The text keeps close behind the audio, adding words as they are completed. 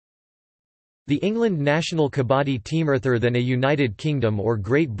The England national kabaddi team, rather than a United Kingdom or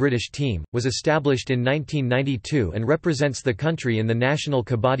Great British team, was established in 1992 and represents the country in the National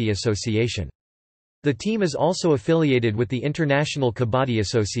Kabaddi Association. The team is also affiliated with the International Kabaddi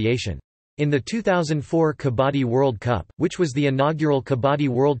Association. In the 2004 Kabaddi World Cup, which was the inaugural Kabaddi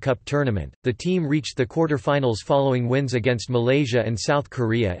World Cup tournament, the team reached the quarter-finals following wins against Malaysia and South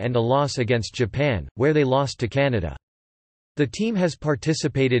Korea and a loss against Japan, where they lost to Canada. The team has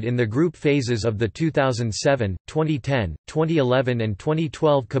participated in the group phases of the 2007, 2010, 2011 and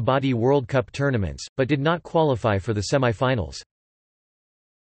 2012 Kabaddi World Cup tournaments, but did not qualify for the semi-finals.